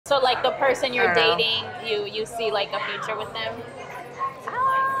So like the person you're dating, you see like a future with them?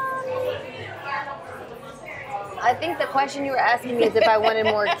 I think the question you were asking me is if I wanted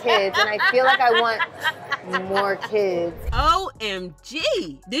more kids, and I feel like I want more kids.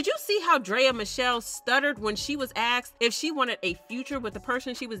 OMG! Did you see how Draya Michele stuttered when she was asked if she wanted a future with the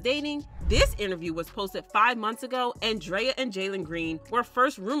person she was dating? This interview was posted 5 months ago, and Draya and Jalen Green were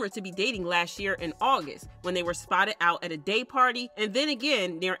first rumored to be dating last year in August when they were spotted out at a day party and then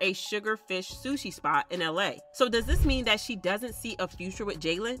again near a Sugar Fish Sushi spot in LA. So does this mean that she doesn't see a future with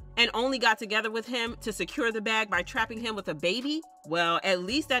Jalen and only got together with him to secure the bag by trapping him with a baby? Well, at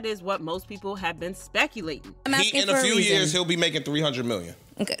least that is what most people have been speculating. In a few years, he'll be making $300 million.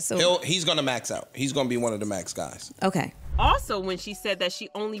 Okay, so he's gonna max out. He's gonna be one of the max guys. Okay. Also, when she said that she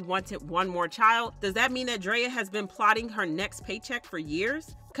only wanted one more child, does that mean that Draya has been plotting her next paycheck for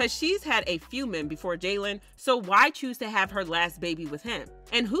years? Because she's had a few men before Jalen, so why choose to have her last baby with him?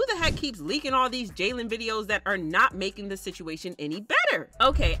 And who the heck keeps leaking all these Jalen videos that are not making the situation any better?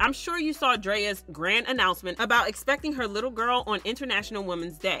 Okay, I'm sure you saw Draya's grand announcement about expecting her little girl on International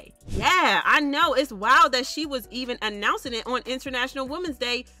Women's Day. Yeah, I know, it's wild that she was even announcing it on International Women's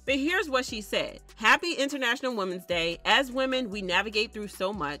Day, but here's what she said. Happy International Women's Day. As women, we navigate through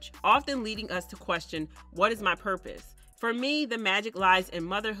so much, often leading us to question, what is my purpose? For me, the magic lies in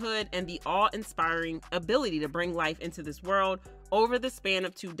motherhood and the awe-inspiring ability to bring life into this world over the span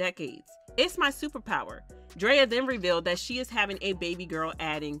of 2 decades. It's my superpower. Draya then revealed that she is having a baby girl,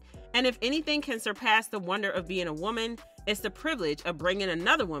 adding, and if anything can surpass the wonder of being a woman, it's the privilege of bringing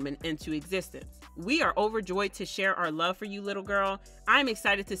another woman into existence. We are overjoyed to share our love for you, little girl. I'm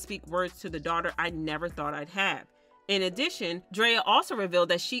excited to speak words to the daughter I never thought I'd have. In addition, Draya also revealed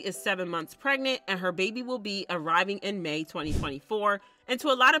that she is 7 months pregnant and her baby will be arriving in May 2024. And to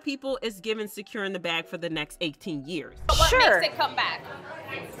a lot of people, it's given securing the bag for the next 18 years. What makes it come back?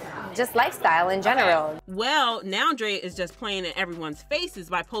 Just lifestyle in general. Well, now Draya is just playing in everyone's faces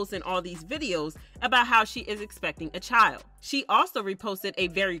by posting all these videos about how she is expecting a child. She also reposted a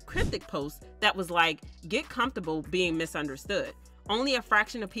very cryptic post that was like, get comfortable being misunderstood. Only a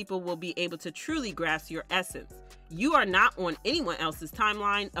fraction of people will be able to truly grasp your essence. You are not on anyone else's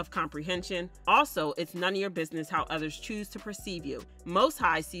timeline of comprehension. Also, it's none of your business how others choose to perceive you. Most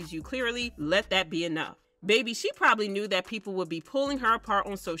High sees you clearly. Let that be enough. Baby, she probably knew that people would be pulling her apart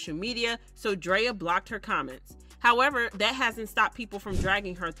on social media, so Draya blocked her comments. However, that hasn't stopped people from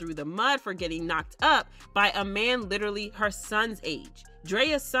dragging her through the mud for getting knocked up by a man literally her son's age.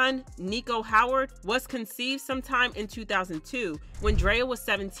 Draya's son, Nico Howard, was conceived sometime in 2002 when Draya was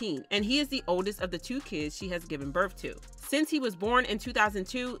 17, and he is the oldest of the 2 kids she has given birth to. Since he was born in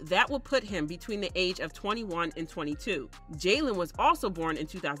 2002, that will put him between the age of 21 and 22. Jalen was also born in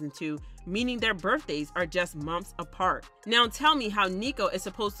 2002, meaning their birthdays are just months apart. Now tell me how Nico is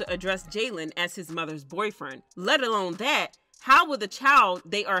supposed to address Jalen as his mother's boyfriend, let alone that. How will the child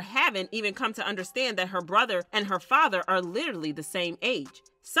they are having even come to understand that her brother and her father are literally the same age?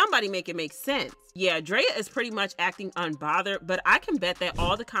 Somebody make it make sense. Yeah, Draya is pretty much acting unbothered, but I can bet that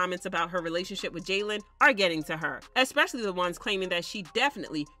all the comments about her relationship with Jalen are getting to her, especially the ones claiming that she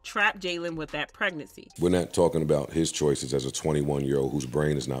definitely trapped Jalen with that pregnancy. We're not talking about his choices as a 21-year-old whose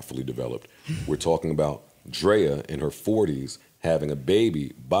brain is not fully developed. We're talking about Draya in her 40s having a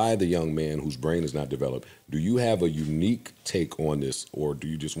baby by the young man whose brain is not developed. Do you have a unique take on this, or do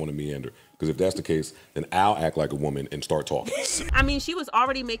you just want to meander? Because if that's the case, then I'll act like a woman and start talking. I mean, she was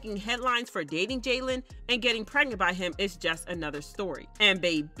already making headlines for dating Jalen, and getting pregnant by him is just another story. And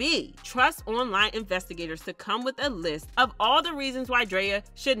baby, trust online investigators to come with a list of all the reasons why Draya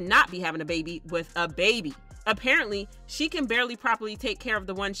should not be having a baby with a baby. Apparently, she can barely properly take care of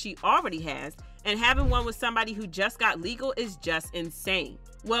the one she already has, and having one with somebody who just got legal is just insane.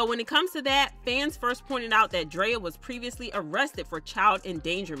 Well, when it comes to that, fans first pointed out that Draya was previously arrested for child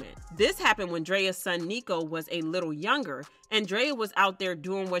endangerment. This happened when Draya's son Nico was a little younger, and Draya was out there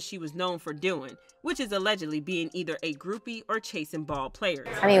doing what she was known for doing, which is allegedly being either a groupie or chasing ball players.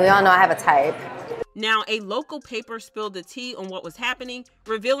 I mean, we all know I have a type. Now, a local paper spilled the tea on what was happening,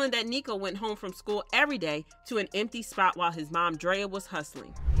 revealing that Nico went home from school every day to an empty spot while his mom Draya was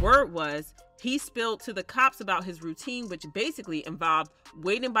hustling. Word was, he spilled to the cops about his routine, which basically involved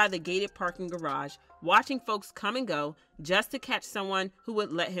waiting by the gated parking garage, watching folks come and go just to catch someone who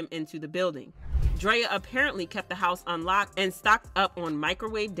would let him into the building. Draya apparently kept the house unlocked and stocked up on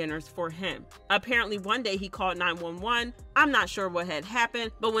microwave dinners for him. Apparently one day he called 911. I'm not sure what had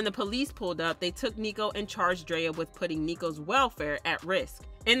happened, but when the police pulled up, they took Nico and charged Draya with putting Nico's welfare at risk.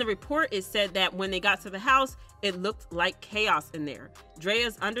 In the report, it said that when they got to the house, it looked like chaos in there.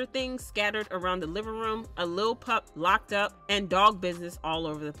 Draya's underthings scattered around the living room, a little pup locked up, and dog business all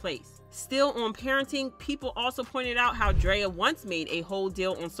over the place. Still on parenting, people also pointed out how Draya once made a whole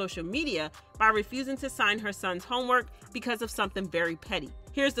deal on social media by refusing to sign her son's homework because of something very petty.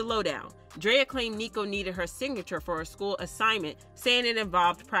 Here's the lowdown. Draya claimed Nico needed her signature for a school assignment, saying it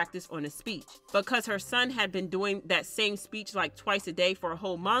involved practice on a speech. Because her son had been doing that same speech like twice a day for a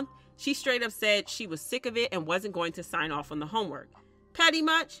whole month, she straight up said she was sick of it and wasn't going to sign off on the homework. Petty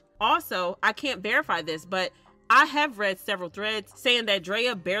much? Also, I can't verify this, but I have read several threads saying that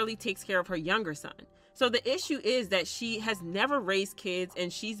Draya barely takes care of her younger son. So the issue is that she has never raised kids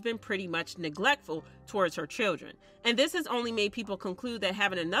and she's been pretty much neglectful towards her children. And this has only made people conclude that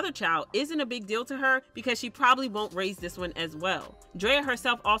having another child isn't a big deal to her because she probably won't raise this one as well. Draya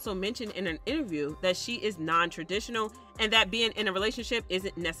herself also mentioned in an interview that she is non-traditional and that being in a relationship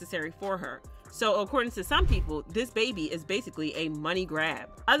isn't necessary for her. So according to some people, this baby is basically a money grab.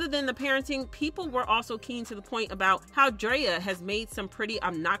 Other than the parenting, people were also keen to the point about how Draya has made some pretty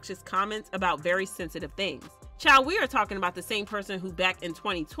obnoxious comments about very sensitive things. Child, we are talking about the same person who back in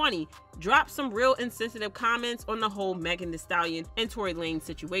 2020 dropped some real insensitive comments on the whole Megan Thee Stallion and Tory Lanez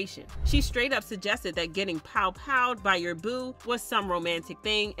situation. She straight up suggested that getting pow-powed by your boo was some romantic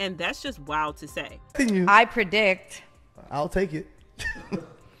thing, and that's just wild to say. I predict. I'll take it.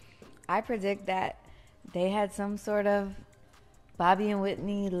 I predict that they had some sort of Bobby and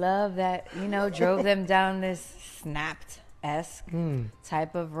Whitney love that, you know, drove them down this Snapped-esque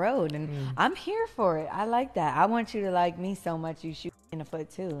type of road. And I'm here for it. I like that. I want you to like me so much you shoot in the foot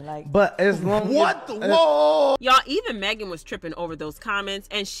too. Like, but as long Whoa! Y'all, even Megan was tripping over those comments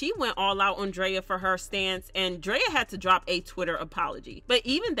and she went all out on Draya for her stance, and Draya had to drop a Twitter apology. But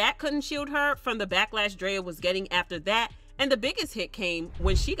even that couldn't shield her from the backlash Draya was getting after that. And the biggest hit came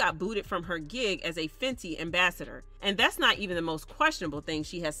when she got booted from her gig as a Fenty ambassador. And that's not even the most questionable thing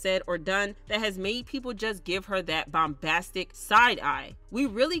she has said or done that has made people just give her that bombastic side eye. We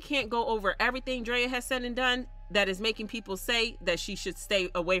really can't go over everything Draya has said and done that is making people say that she should stay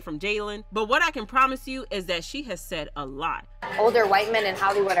away from Jalen. But what I can promise you is that she has said a lot. Older white men in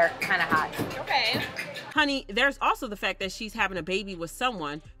Hollywood are kind of hot. Okay. Honey, there's also the fact that she's having a baby with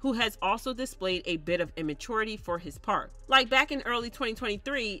someone who has also displayed a bit of immaturity for his part. Like back in early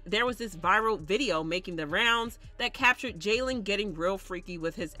 2023, there was this viral video making the rounds that captured Jalen getting real freaky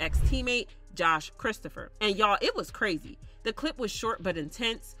with his ex-teammate, Josh Christopher. And y'all, it was crazy. The clip was short but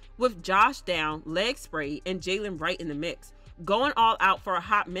intense, with Josh down, leg sprayed, and Jalen right in the mix, going all out for a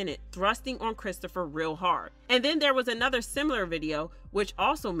hot minute, thrusting on Christopher real hard. And then there was another similar video, which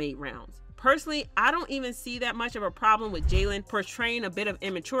also made rounds. Personally, I don't even see that much of a problem with Jalen portraying a bit of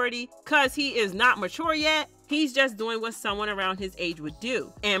immaturity, cause he is not mature yet. He's just doing what someone around his age would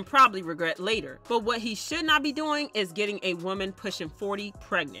do and probably regret later. But what he should not be doing is getting a woman pushing 40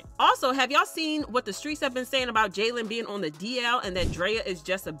 pregnant. Also, have y'all seen what the streets have been saying about Jalen being on the DL and that Draya is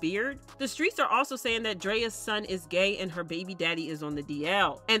just a beard? The streets are also saying that Draya's son is gay and her baby daddy is on the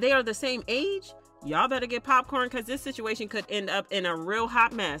DL. And they are the same age? Y'all better get popcorn, cause this situation could end up in a real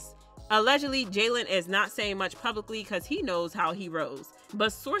hot mess. Allegedly, Jalen is not saying much publicly because he knows how he rose.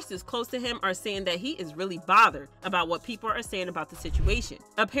 But sources close to him are saying that he is really bothered about what people are saying about the situation.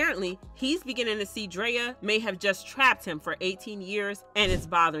 Apparently, he's beginning to see Draya may have just trapped him for 18 years and it's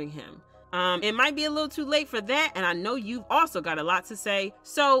bothering him. It might be a little too late for that, and I know you've also got a lot to say.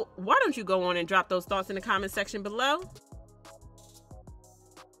 So why don't you go on and drop those thoughts in the comment section below?